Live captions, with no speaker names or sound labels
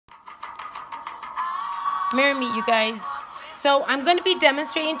Mirror me, you guys. So I'm going to be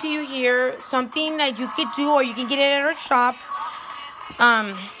demonstrating to you here something that you could do, or you can get it at our shop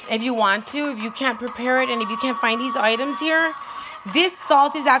if you want to, if you can't prepare it, and if you can't find these items here. This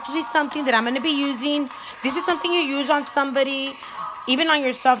salt is actually something that I'm going to be using. This is something you use on somebody, even on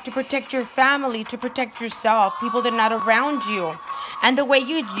yourself, to protect your family, to protect yourself, people that are not around you. And the way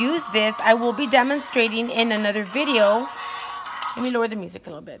you use this, I will be demonstrating in another video. Let me lower the music a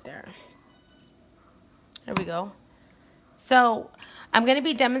little bit there. There we go. So I'm going to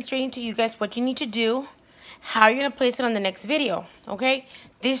be demonstrating to you guys what you need to do, how you're going to place it on the next video. Okay,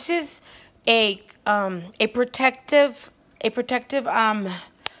 this is a protective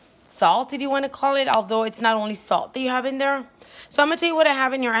salt, if you want to call it, although it's not only salt that you have in there. So I'm going to tell you what I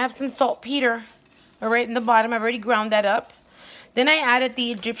have in here. I have some saltpeter right in the bottom. I've already ground that up. Then I added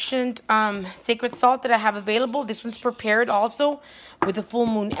the Egyptian sacred salt that I have available. This one's prepared also with the full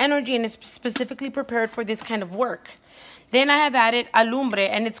moon energy, and it's specifically prepared for this kind of work. Then I have added Alumbre,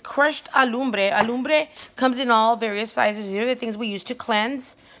 and it's crushed Alumbre. Alumbre comes in all various sizes. These are the things we use to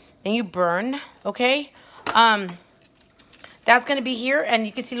cleanse and you burn, okay? That's going to be here, and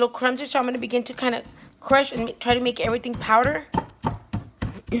you can see little crumbs here, so I'm going to begin to kind of crush and try to make everything powder.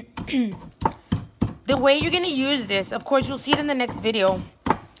 The way you're going to use this, of course, you'll see it in the next video.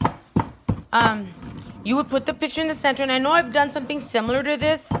 You would put the picture in the center, and I know I've done something similar to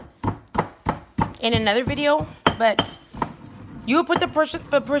this in another video, but you would put the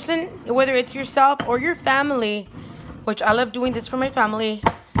person, whether it's yourself or your family, which I love doing this for my family,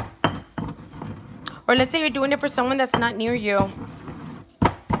 or let's say you're doing it for someone that's not near you.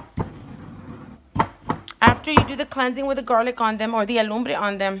 After you do the cleansing with the garlic on them or the alumbre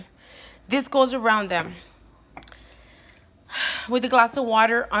on them, this goes around them with a glass of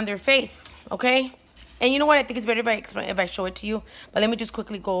water on their face, okay? And you know what? I think it's better if I show it to you. But let me just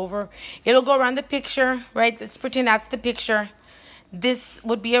quickly go over. It'll go around the picture, right? Let's pretend that's the picture. This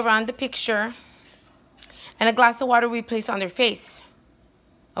would be around the picture. And a glass of water we place on their face.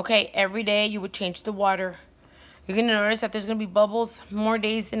 Okay, every day you would change the water. You're going to notice that there's going to be bubbles more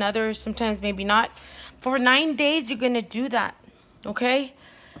days than others. Sometimes maybe not. For 9 days, you're going to do that, okay?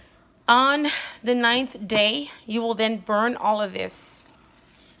 On the 9th day, you will then burn all of this.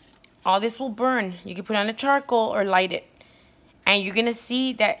 All this will burn. You can put it on a charcoal or light it. And you're going to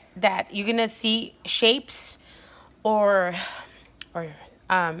see that you're going to see shapes or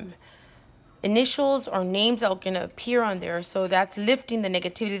initials or names that are going to appear on there. So that's lifting the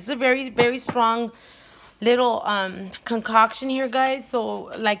negativity. It's a very, very strong little concoction here, guys.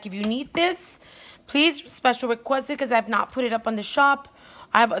 So, like, if you need this, please special request it, because I've not put it up on the shop.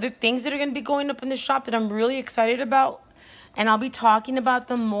 I have other things that are going to be going up in the shop that I'm really excited about, and I'll be talking about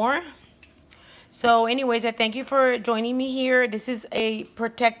them more. So anyways, I thank you for joining me here. This is a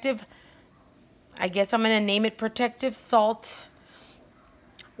protective, I guess I'm going to name it protective salt.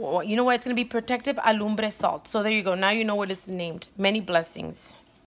 Well, you know what? It's going to be protective alumbre salt. So there you go. Now you know what it's named. Many blessings.